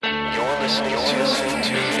listening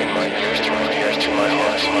to In My Ears to My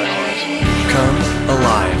Heart. Come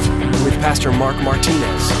Alive with Pastor Mark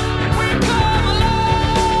Martinez.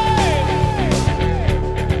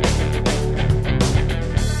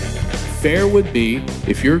 Fair would be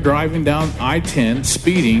if you're driving down I-10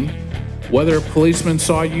 speeding, whether a policeman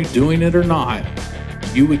saw you doing it or not,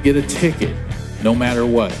 you would get a ticket no matter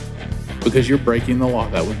what because you're breaking the law.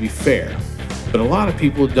 That would be fair. But a lot of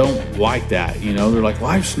people don't like that. They're like,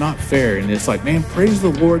 life's not fair. And it's like, man, praise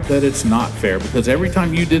the Lord that it's not fair, because every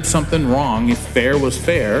time you did something wrong, if fair was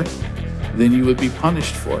fair, then you would be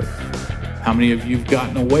punished for it. How many of you have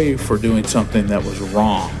gotten away for doing something that was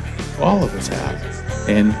wrong? All of us have.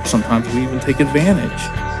 And sometimes we even take advantage.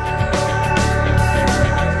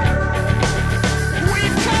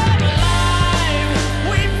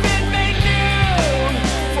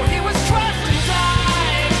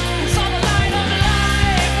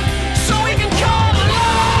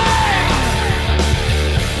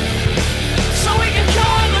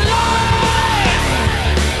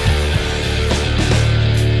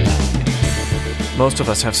 Most of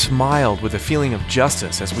us have smiled with a feeling of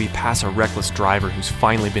justice as we pass a reckless driver who's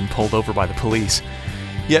finally been pulled over by the police.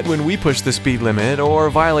 Yet when we push the speed limit or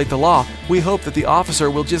violate the law, we hope that the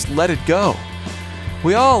officer will just let it go.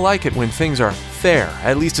 We all like it when things are fair,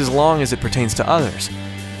 at least as long as it pertains to others.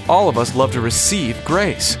 All of us love to receive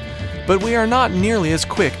grace, but we are not nearly as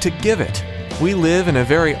quick to give it. We live in a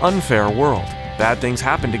very unfair world. Bad things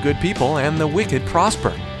happen to good people and the wicked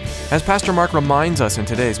prosper. As Pastor Mark reminds us in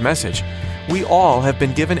today's message, we all have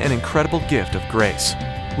been given an incredible gift of grace.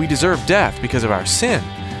 We deserve death because of our sin,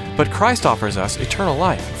 but Christ offers us eternal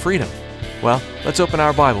life and freedom. Well, let's open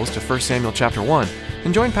our Bibles to 1 Samuel chapter 1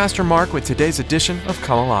 and join Pastor Mark with today's edition of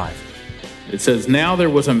Come Alive. It says, Now there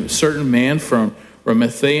was a certain man from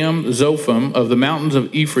Ramathaim Zophim of the mountains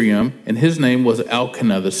of Ephraim, and his name was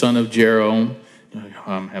Elkanah, the son of Jeroham.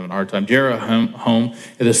 I'm having a hard time. Jeroham,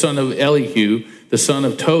 and the son of Elihu, the son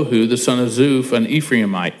of Tohu, the son of Zuph, an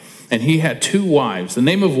Ephraimite. And he had two wives. The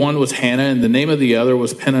name of one was Hannah, and the name of the other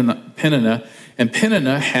was Peninnah. And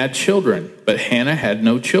Peninnah had children, but Hannah had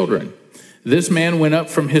no children. This man went up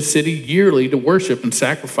from his city yearly to worship and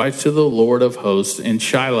sacrifice to the Lord of hosts in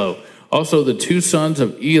Shiloh. Also the two sons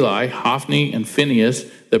of Eli, Hophni and Phinehas,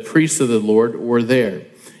 the priests of the Lord, were there.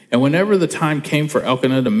 And whenever the time came for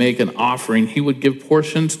Elkanah to make an offering, he would give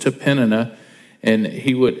portions to Peninnah,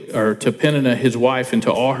 to Peninnah his wife, and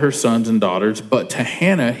to all her sons and daughters. But to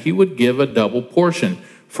Hannah he would give a double portion,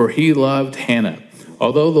 for he loved Hannah,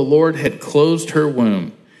 although the Lord had closed her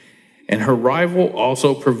womb. And her rival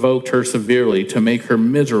also provoked her severely to make her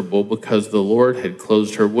miserable, because the Lord had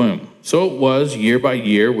closed her womb. So it was year by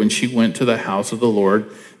year, when she went to the house of the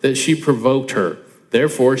Lord, that she provoked her.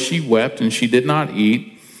 Therefore she wept, and she did not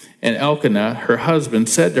eat. And Elkanah, her husband,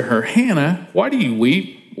 said to her, Hannah, why do you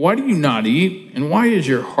weep? Why do you not eat? And why is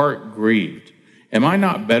your heart grieved? Am I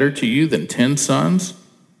not better to you than 10 sons?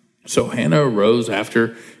 So Hannah arose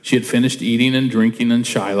after she had finished eating and drinking in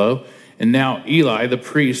Shiloh. And now Eli, the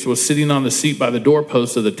priest, was sitting on the seat by the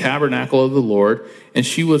doorpost of the tabernacle of the Lord. And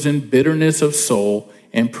she was in bitterness of soul,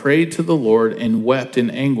 and prayed to the Lord, and wept in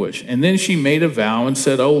anguish. And then she made a vow and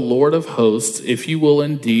said, O Lord of hosts, if you will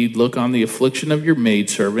indeed look on the affliction of your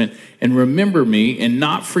maidservant, and remember me, and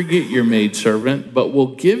not forget your maidservant, but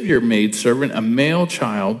will give your maidservant a male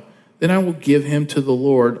child, then I will give him to the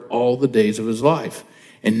Lord all the days of his life,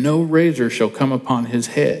 and no razor shall come upon his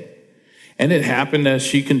head. And it happened, as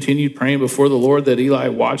she continued praying before the Lord, that Eli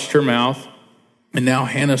watched her mouth. And now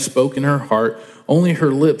Hannah spoke in her heart, only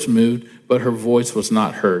her lips moved, but her voice was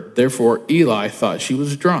not heard. Therefore Eli thought she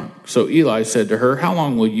was drunk. So Eli said to her, How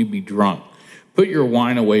long will you be drunk? Put your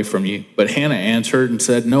wine away from you. But Hannah answered and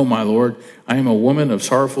said, No, my Lord, I am a woman of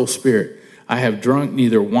sorrowful spirit. I have drunk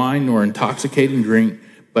neither wine nor intoxicating drink,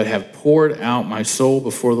 but have poured out my soul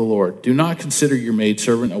before the Lord. Do not consider your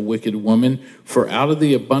maidservant a wicked woman, for out of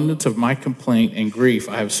the abundance of my complaint and grief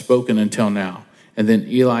I have spoken until now. And then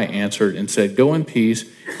Eli answered and said, Go in peace,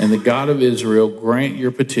 and the God of Israel grant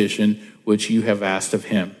your petition, which you have asked of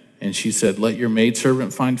him. And she said, Let your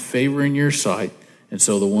maidservant find favor in your sight. And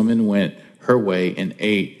so the woman went her way and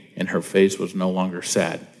ate, and her face was no longer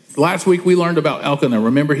sad. Last week we learned about Elkanah.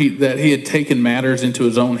 Remember that he had taken matters into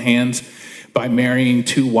his own hands by marrying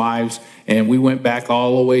two wives. And we went back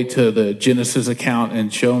all the way to the Genesis account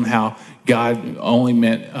and shown how, God only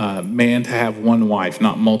meant man to have one wife,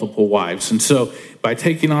 not multiple wives. And so by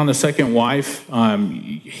taking on the second wife,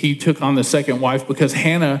 he took on the second wife because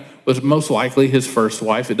Hannah was most likely his first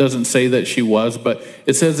wife. It doesn't say that she was, but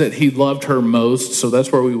it says that he loved her most. So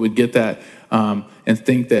that's where we would get that and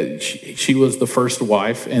think that she was the first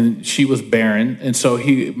wife, and she was barren. And so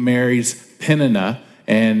he marries Peninnah,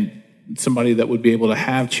 and somebody that would be able to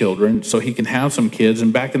have children so he can have some kids.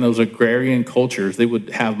 And back in those agrarian cultures, they would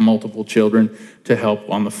have multiple children to help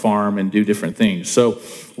on the farm and do different things. So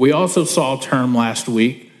we also saw a term last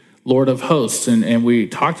week, Lord of Hosts, and we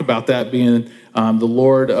talked about that being the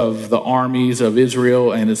Lord of the armies of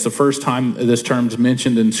Israel, and it's the first time this term's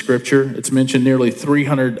mentioned in Scripture. It's mentioned nearly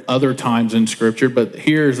 300 other times in Scripture, but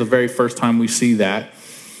here's the very first time we see that.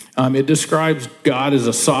 It describes God as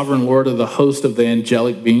a sovereign Lord of the host of the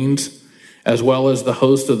angelic beings, as well as the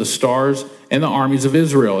host of the stars and the armies of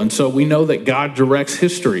Israel. And so we know that God directs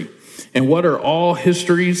history. And what are all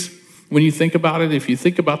histories? When you think about it, if you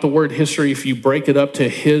think about the word history, if you break it up to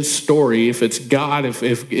his story, if it's God,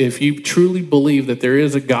 if you truly believe that there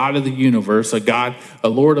is a God of the universe, a God, a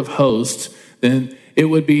Lord of hosts, then it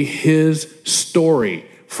would be his story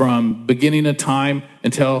from beginning of time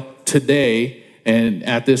until today. And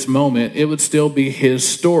at this moment, it would still be his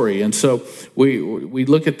story. And so we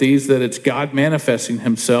look at these, that it's God manifesting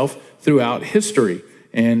himself throughout history.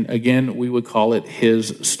 And again, we would call it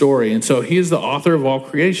his story. And so he is the author of all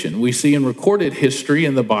creation. We see in recorded history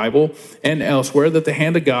in the Bible and elsewhere that the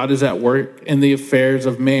hand of God is at work in the affairs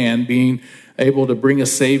of man, being able to bring a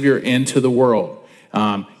Savior into the world.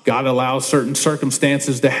 God allows certain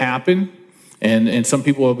circumstances to happen. And some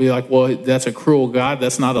people will be like, well, that's a cruel God.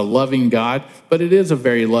 That's not a loving God. But it is a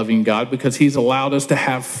very loving God because he's allowed us to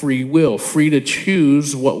have free will, free to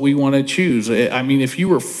choose what we want to choose. I mean, if you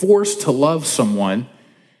were forced to love someone,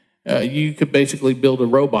 you could basically build a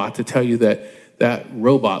robot to tell you that that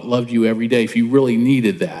robot loved you every day if you really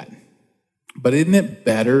needed that. But isn't it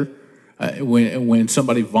better when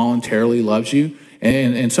somebody voluntarily loves you?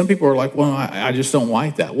 And some people are like, well, I just don't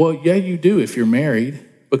like that. Well, yeah, you do if you're married.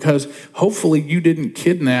 Because hopefully you didn't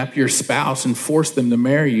kidnap your spouse and force them to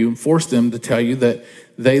marry you and force them to tell you that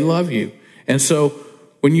they love you. And so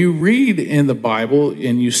when you read in the Bible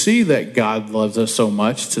and you see that God loves us so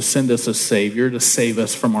much to send us a Savior, to save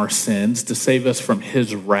us from our sins, to save us from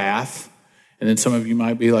his wrath, and then some of you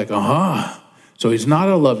might be like, so he's not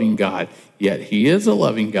a loving God. Yet he is a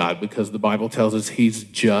loving God because the Bible tells us he's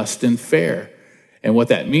just and fair. And what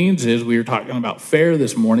that means is, we were talking about fair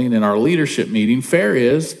this morning in our leadership meeting. Fair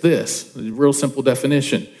is this, a real simple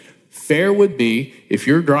definition. Fair would be if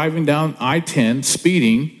you're driving down I-10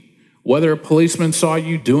 speeding, whether a policeman saw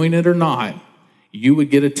you doing it or not, you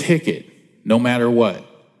would get a ticket no matter what,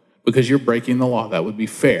 because you're breaking the law. That would be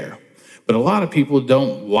fair. But a lot of people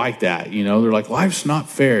don't like that. You know, they're like, life's not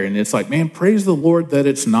fair. And it's like, man, praise the Lord that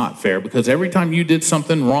it's not fair, because every time you did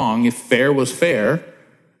something wrong, if fair was fair,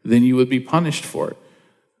 then you would be punished for it.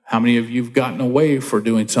 How many of you have gotten away for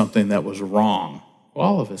doing something that was wrong? Well,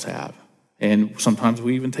 all of us have. And sometimes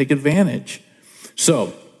we even take advantage.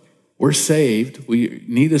 So we're saved. We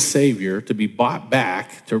need a Savior to be bought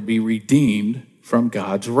back, to be redeemed from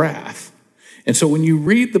God's wrath. And so when you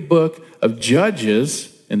read the book of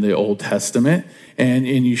Judges in the Old Testament, and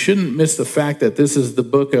you shouldn't miss the fact that this is the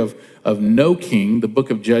book of no king. The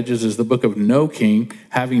book of Judges is the book of no king,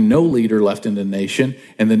 having no leader left in the nation,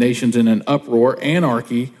 and the nation's in an uproar.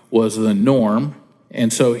 Anarchy was the norm.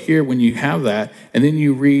 And so here, when you have that, and then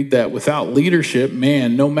you read that without leadership,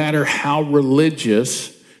 man, no matter how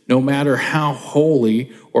religious, no matter how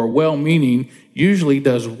holy or well-meaning, usually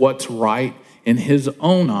does what's right in his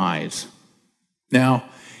own eyes. Now,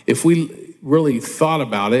 if we really thought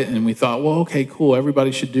about it and we thought, well, okay, cool,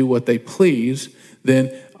 everybody should do what they please,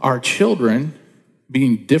 then our children,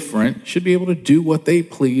 being different, should be able to do what they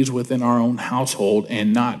please within our own household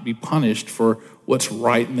and not be punished for what's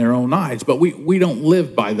right in their own eyes. But we don't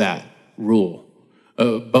live by that rule.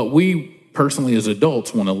 But we personally as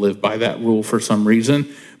adults want to live by that rule for some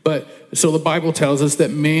reason. But so the Bible tells us that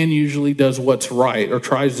man usually does what's right, or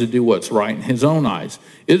tries to do what's right in his own eyes.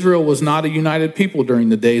 Israel was not a united people during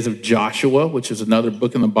the days of Joshua, which is another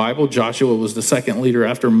book in the Bible. Joshua was the second leader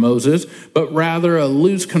after Moses, but rather a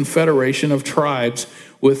loose confederation of tribes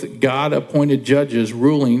with God-appointed judges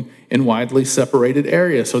ruling in widely separated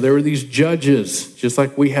areas. So there were these judges, just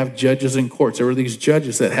like we have judges in courts. There were these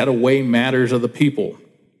judges that had to weigh matters of the people.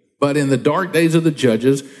 But in the dark days of the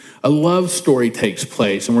judges, a love story takes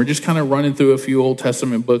place. And we're just kind of running through a few Old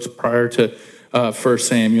Testament books prior to 1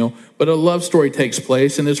 Samuel. But a love story takes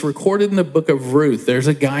place, and it's recorded in the book of Ruth. There's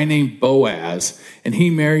a guy named Boaz, and he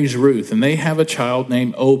marries Ruth, and they have a child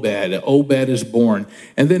named Obed. Obed is born.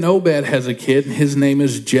 And then Obed has a kid, and his name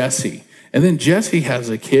is Jesse. And then Jesse has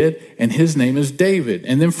a kid, and his name is David.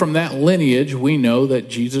 And then from that lineage, we know that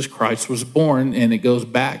Jesus Christ was born, and it goes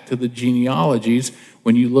back to the genealogies.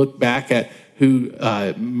 When you look back at who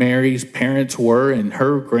Mary's parents were and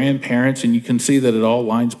her grandparents, and you can see that it all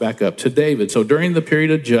lines back up to David. So during the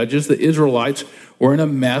period of Judges, the Israelites were in a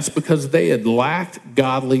mess because they had lacked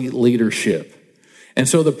godly leadership. And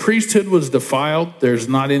so the priesthood was defiled. There's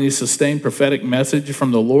not any sustained prophetic message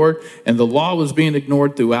from the Lord, and the law was being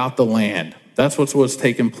ignored throughout the land. That's what's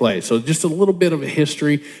taking place. So just a little bit of a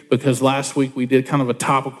history, because last week we did kind of a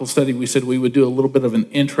topical study. We said we would do a little bit of an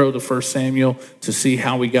intro to 1 Samuel to see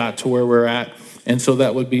how we got to where we're at. And so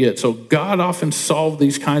that would be it. So God often solved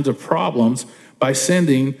these kinds of problems by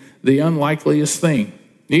sending the unlikeliest thing.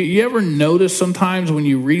 You ever notice sometimes when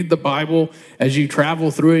you read the Bible, as you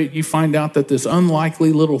travel through it, you find out that this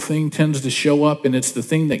unlikely little thing tends to show up, and it's the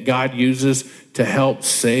thing that God uses to help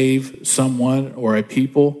save someone or a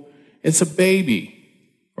people? It's a baby,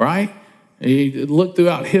 right? You look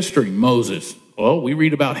throughout history, Moses. Well, we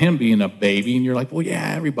read about him being a baby, and you're like, well,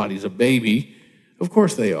 yeah, everybody's a baby. Of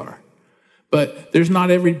course they are. But there's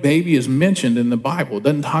not every baby is mentioned in the Bible. It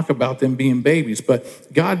doesn't talk about them being babies,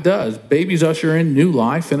 but God does. Babies usher in new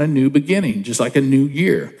life and a new beginning, just like a new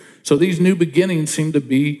year. So these new beginnings seem to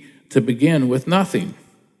begin with nothing.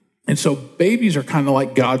 And so babies are kind of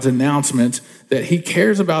like God's announcements that he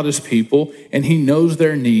cares about his people and he knows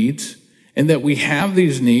their needs, and that we have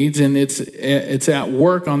these needs, and it's at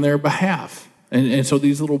work on their behalf. And so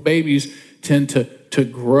these little babies tend to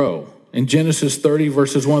grow. In Genesis 30,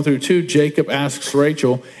 verses 1 through 2, Jacob asks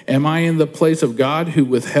Rachel, am I in the place of God who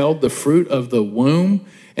withheld the fruit of the womb?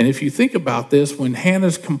 And if you think about this, when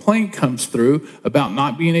Hannah's complaint comes through about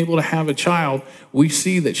not being able to have a child, we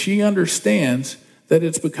see that she understands that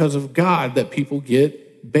it's because of God that people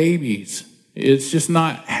get babies. It's just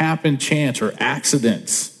not happen chance or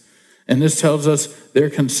accidents. And this tells us their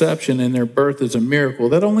conception and their birth is a miracle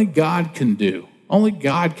that only God can do. Only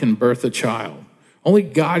God can birth a child. Only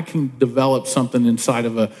God can develop something inside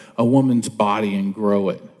of a woman's body and grow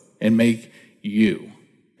it and make you.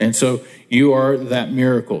 And so you are that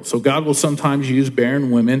miracle. So God will sometimes use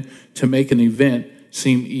barren women to make an event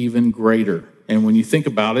seem even greater. And when you think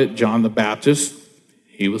about it, John the Baptist,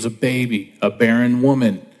 he was a baby, a barren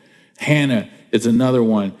woman. Hannah is another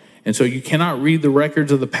one. And so you cannot read the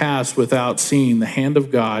records of the past without seeing the hand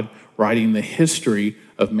of God writing the history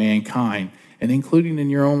of mankind, and including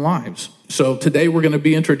in your own lives. So today we're going to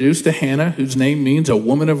be introduced to Hannah, whose name means a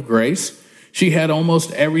woman of grace. She had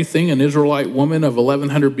almost everything an Israelite woman of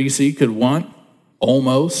 1100 BC could want.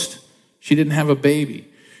 Almost. She didn't have a baby.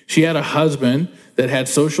 She had a husband that had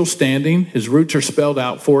social standing. His roots are spelled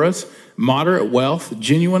out for us. Moderate wealth,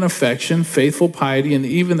 genuine affection, faithful piety, and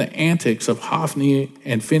even the antics of Hophni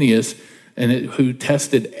and Phinehas, who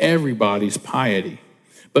tested everybody's piety.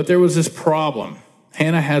 But there was this problem.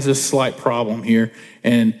 Hannah has this slight problem here.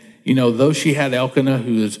 And, though she had Elkanah,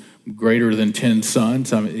 who is greater than 10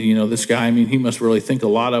 sons, this guy, he must really think a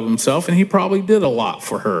lot of himself. And he probably did a lot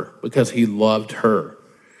for her because he loved her.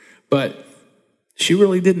 But she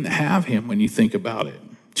really didn't have him when you think about it.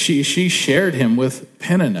 She shared him with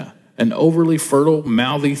Peninnah, an overly fertile,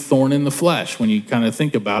 mouthy thorn in the flesh when you kind of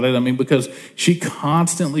think about it. Because she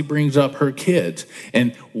constantly brings up her kids.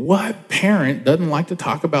 And what parent doesn't like to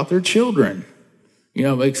talk about their children?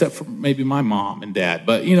 Except for maybe my mom and dad.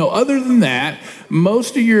 But, other than that,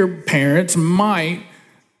 most of your parents might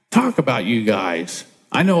talk about you guys.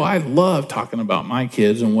 I know I love talking about my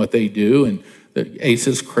kids and what they do, and Ace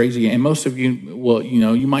is crazy. And most of you, well,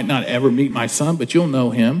 you might not ever meet my son, but you'll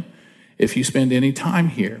know him if you spend any time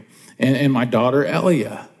here. And my daughter,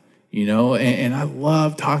 Elia, and I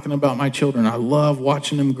love talking about my children. I love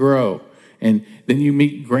watching them grow. And then you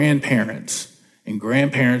meet grandparents. And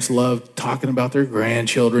grandparents love talking about their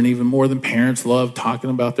grandchildren even more than parents love talking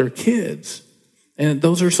about their kids. And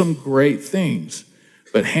those are some great things.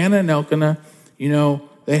 But Hannah and Elkanah,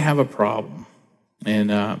 they have a problem.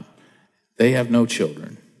 And they have no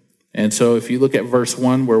children. And so if you look at verse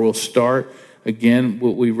 1 where we'll start, again,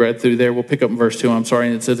 what we read through there, we'll pick up in verse 2,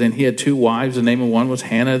 and it says, and he had 2 wives. The name of one was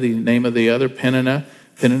Hannah, the name of the other Peninnah.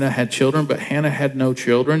 Peninnah had children, but Hannah had no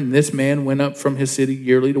children. And this man went up from his city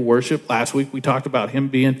yearly to worship. Last week we talked about him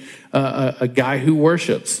being a guy who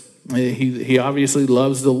worships. He obviously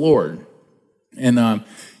loves the Lord. And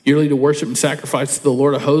yearly to worship and sacrifice to the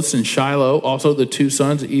Lord of hosts in Shiloh. Also the 2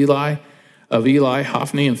 sons, Eli, of Eli,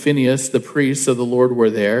 Hophni, and Phinehas, the priests of the Lord,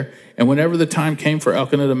 were there. And whenever the time came for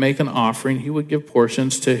Elkanah to make an offering, he would give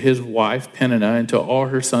portions to his wife Peninnah and to all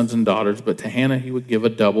her sons and daughters. But to Hannah he would give a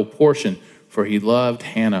double portion, for he loved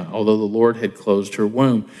Hannah, although the Lord had closed her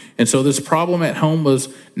womb. And so this problem at home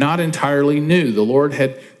was not entirely new. The Lord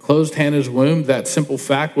had closed Hannah's womb. That simple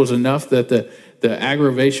fact was enough that the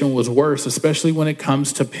aggravation was worse, especially when it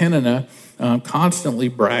comes to Peninnah constantly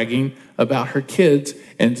bragging about her kids.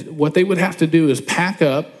 And what they would have to do is pack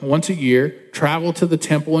up once a year, travel to the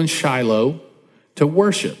temple in Shiloh to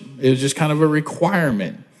worship. It was just kind of a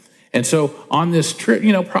requirement. And so on this trip,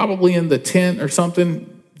 probably in the tent or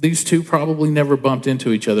something, these two probably never bumped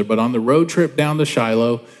into each other. But on the road trip down to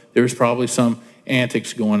Shiloh, there's probably some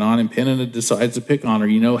antics going on, and Peninnah decides to pick on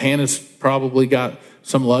her. Hannah's probably got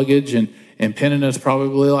some luggage, and Peninnah's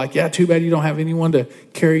probably like, yeah, too bad you don't have anyone to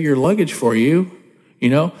carry your luggage for you.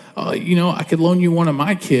 I could loan you one of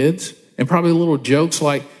my kids. And probably little jokes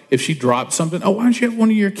like if she dropped something, oh, why don't you have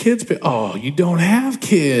one of your kids? Oh, you don't have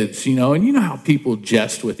kids, and you know how people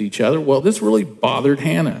jest with each other. Well, this really bothered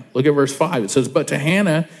Hannah. Look at verse 5. It says, but to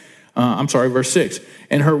Hannah, verse 6,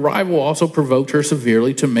 and her rival also provoked her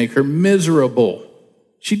severely to make her miserable.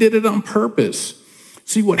 She did it on purpose.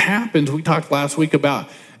 See what happens. We talked last week about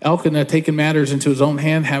Elkanah taking matters into his own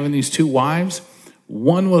hand, having these two wives.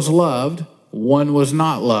 One was loved, one was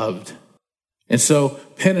not loved. And so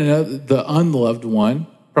Peninnah, the unloved one,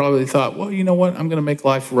 probably thought, well, you know what? I'm going to make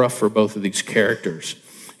life rough for both of these characters.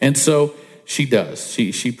 And so she does.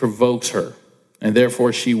 She provokes her. And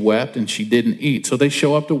therefore she wept and she didn't eat. So they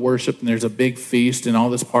show up to worship and there's a big feast and all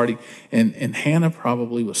this party. And Hannah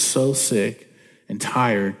probably was so sick and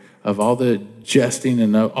tired of all the jesting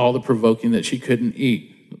and all the provoking that she couldn't eat.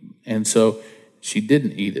 And so she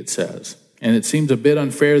didn't eat, it says. And it seems a bit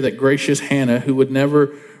unfair that gracious Hannah, who would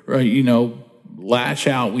never, lash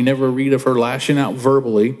out. We never read of her lashing out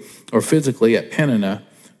verbally or physically at Peninnah,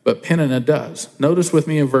 but Peninnah does. Notice with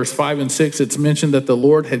me in verse 5 and 6, it's mentioned that the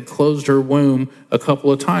Lord had closed her womb a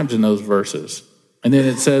couple of times in those verses. And then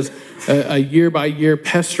it says a year by year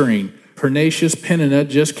pestering. Pernicious Peninnah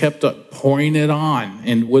just kept pouring it on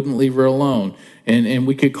and wouldn't leave her alone. And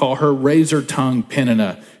we could call her razor-tongued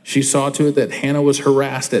Peninnah. She saw to it that Hannah was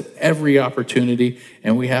harassed at every opportunity,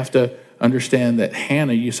 and we have to understand that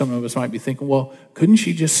Hannah, some of us might be thinking, well, couldn't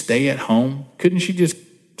she just stay at home? Couldn't she just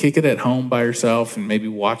kick it at home by herself and maybe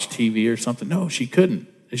watch TV or something? No, she couldn't.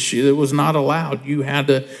 It was not allowed. You had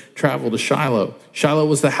to travel to Shiloh. Shiloh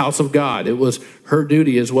was the house of God. It was her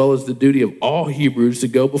duty as well as the duty of all Hebrews to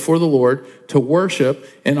go before the Lord to worship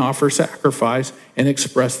and offer sacrifice and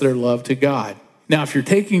express their love to God. Now, if you're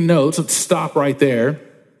taking notes, let's stop right there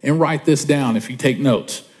and write this down if you take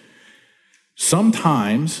notes.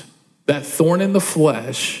 Sometimes that thorn in the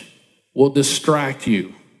flesh will distract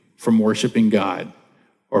you from worshiping God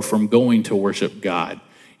or from going to worship God.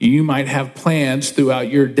 You might have plans throughout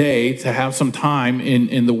your day to have some time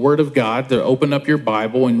in the Word of God, to open up your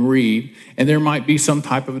Bible and read, and there might be some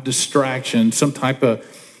type of a distraction, some type of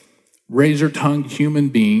razor-tongued human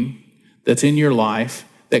being that's in your life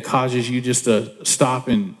that causes you just to stop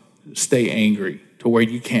and stay angry to where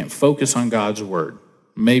you can't focus on God's Word.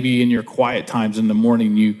 Maybe in your quiet times in the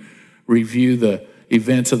morning, you review the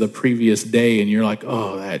events of the previous day and you're like,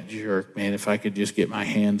 oh, that jerk, man, if I could just get my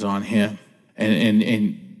hands on him.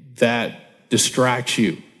 And that distracts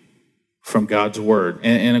you from God's Word.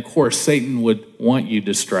 And of course, Satan would want you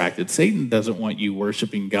distracted. Satan doesn't want you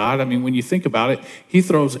worshiping God. I mean, when you think about it, he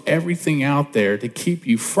throws everything out there to keep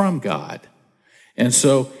you from God. And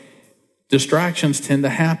so distractions tend to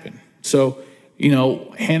happen. So,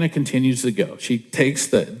 Hannah continues to go. She takes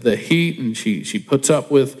the heat and she puts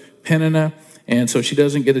up with Peninnah, and so she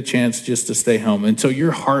doesn't get a chance just to stay home. And so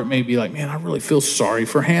your heart may be like, man, I really feel sorry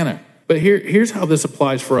for Hannah. But here's how this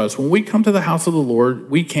applies for us. When we come to the house of the Lord,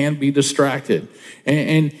 we can be distracted.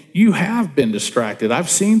 And you have been distracted. I've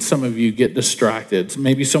seen some of you get distracted.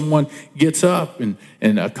 Maybe someone gets up and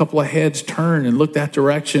a couple of heads turn and look that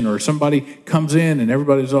direction, or somebody comes in and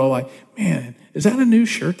everybody's all like, man, is that a new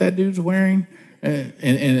shirt that dude's wearing?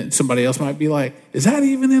 And somebody else might be like, is that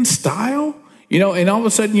even in style? And all of a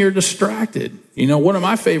sudden you're distracted. One of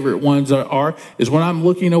my favorite ones is when I'm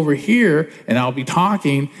looking over here and I'll be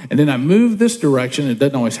talking and then I move this direction. It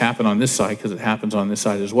doesn't always happen on this side because it happens on this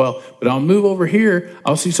side as well. But I'll move over here.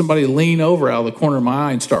 I'll see somebody lean over out of the corner of my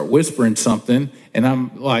eye and start whispering something. And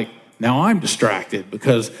I'm like, now I'm distracted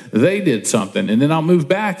because they did something. And then I'll move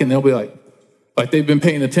back and they'll be like they've been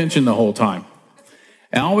paying attention the whole time.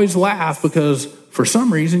 And I always laugh because for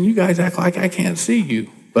some reason you guys act like I can't see you,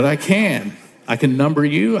 but I can. I can number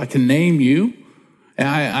you. I can name you. And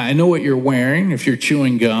I know what you're wearing. If you're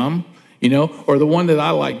chewing gum, Or the one that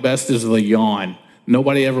I like best is the yawn.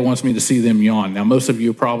 Nobody ever wants me to see them yawn. Now, most of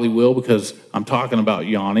you probably will because I'm talking about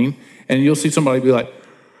yawning. And you'll see somebody be like,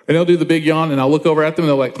 and they'll do the big yawn, and I'll look over at them, and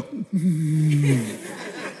they're like,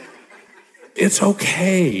 it's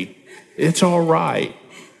okay. It's all right.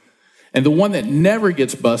 And the one that never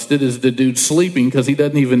gets busted is the dude sleeping because he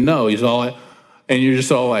doesn't even know. He's all like, and you're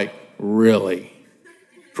just all like, really?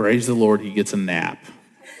 Praise the Lord, he gets a nap.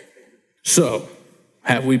 So,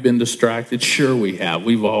 have we been distracted? Sure we have.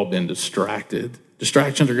 We've all been distracted.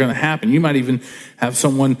 Distractions are going to happen. You might even have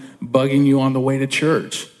someone bugging you on the way to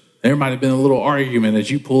church. There might have been a little argument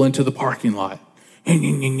as you pull into the parking lot.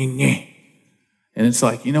 And it's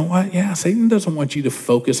like, you know what? Yeah, Satan doesn't want you to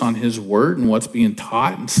focus on his word and what's being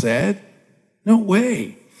taught and said. No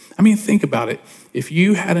way. I mean, think about it. If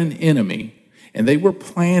you had an enemy and they were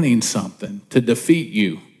planning something to defeat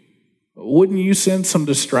you, wouldn't you send some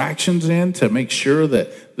distractions in to make sure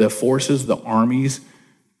that the forces, the armies,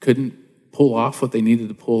 couldn't pull off what they needed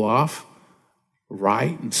to pull off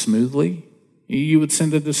right and smoothly? You would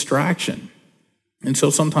send a distraction. And so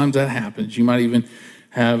sometimes that happens. You might even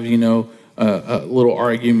have, a little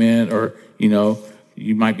argument, or,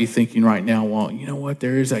 you might be thinking right now, well, you know what,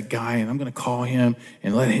 there is that guy, and I'm going to call him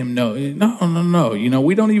and let him know. No.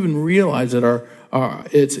 We don't even realize that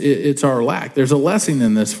it's our lack. There's a lesson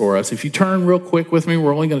in this for us. If you turn real quick with me,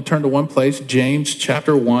 we're only going to turn to one place, James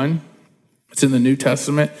chapter 1. It's in the New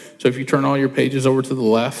Testament. So if you turn all your pages over to the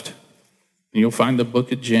left, you'll find the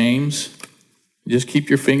book of James. Just keep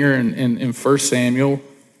your finger in 1 Samuel,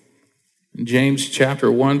 James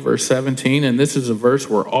chapter 1, verse 17. And this is a verse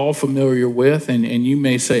we're all familiar with. And you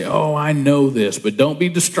may say, oh, I know this. But don't be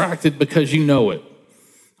distracted because you know it.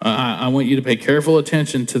 I want you to pay careful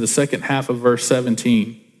attention to the second half of verse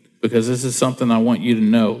 17, because this is something I want you to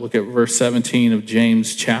know. Look at verse 17 of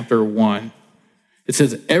James chapter 1. It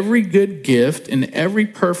says, every good gift and every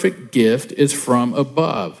perfect gift is from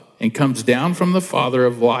above and comes down from the Father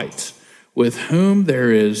of lights, with whom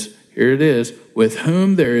there is, here it is, with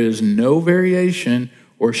whom there is no variation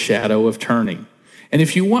or shadow of turning. And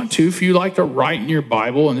if you want to, if you like to write in your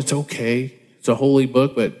Bible, and it's okay, it's a holy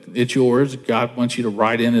book, but it's yours. God wants you to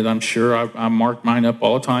write in it, I'm sure. I mark mine up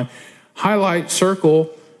all the time. Highlight,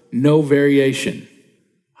 circle, no variation.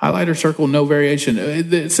 Highlight or circle, no variation.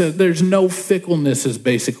 It says there's no fickleness is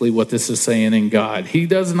basically what this is saying in God. He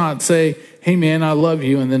does not say, hey man, I love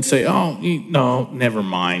you, and then say, oh, no, never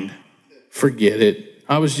mind. Forget it.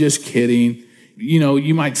 I was just kidding.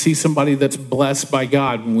 You might see somebody that's blessed by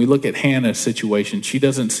God. When we look at Hannah's situation, she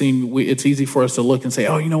doesn't seem, it's easy for us to look and say,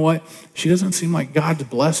 oh, you know what? She doesn't seem like God's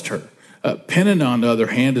blessed her. Peninnah, on the other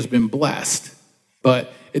hand, has been blessed,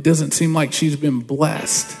 but it doesn't seem like she's been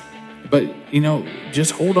blessed. But,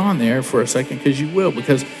 just hold on there for a second, because you will.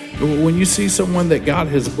 Because when you see someone that God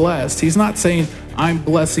has blessed, he's not saying, I'm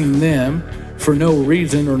blessing them for no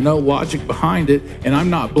reason or no logic behind it, and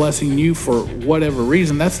I'm not blessing you for whatever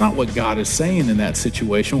reason. That's not what God is saying in that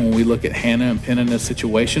situation. When we look at Hannah and Peninnah's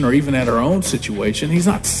situation, or even at our own situation, he's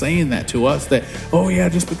not saying that to us, that, oh yeah,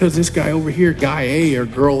 just because this guy over here, guy A or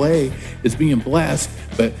girl A, is being blessed,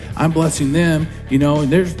 but I'm blessing them,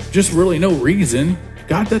 and there's just really no reason.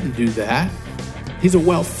 God doesn't do that. He's a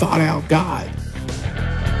well thought out God.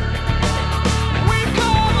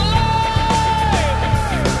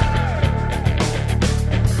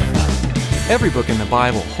 Every book in the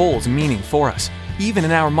Bible holds meaning for us, even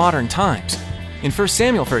in our modern times. In 1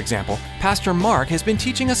 Samuel, for example, Pastor Mark has been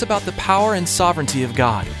teaching us about the power and sovereignty of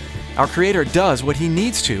God. Our Creator does what He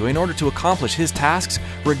needs to in order to accomplish His tasks,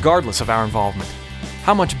 regardless of our involvement.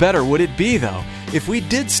 How much better would it be, though, if we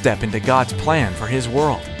did step into God's plan for His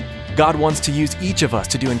world? God wants to use each of us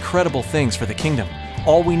to do incredible things for the kingdom.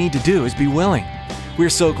 All we need to do is be willing. We're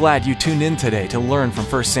so glad you tuned in today to learn from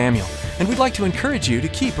 1 Samuel, and we'd like to encourage you to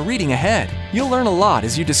keep reading ahead. You'll learn a lot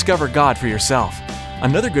as you discover God for yourself.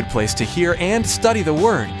 Another good place to hear and study the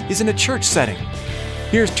Word is in a church setting.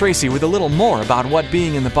 Here's Tracy with a little more about what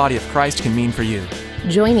being in the body of Christ can mean for you.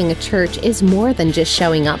 Joining a church is more than just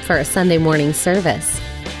showing up for a Sunday morning service.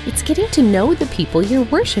 It's getting to know the people you're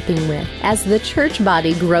worshiping with. As the church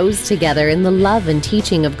body grows together in the love and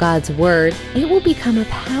teaching of God's Word, it will become a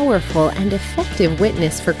powerful and effective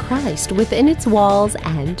witness for Christ within its walls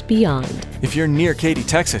and beyond. If you're near Katy,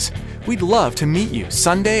 Texas, we'd love to meet you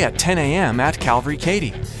Sunday at 10 a.m. at Calvary Katy.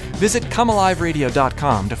 Visit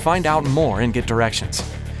ComeAliveRadio.com to find out more and get directions.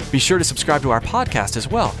 Be sure to subscribe to our podcast as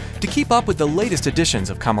well to keep up with the latest editions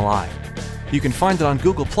of Come Alive. You can find it on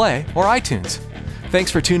Google Play or iTunes. Thanks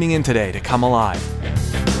for tuning in today to Come Alive.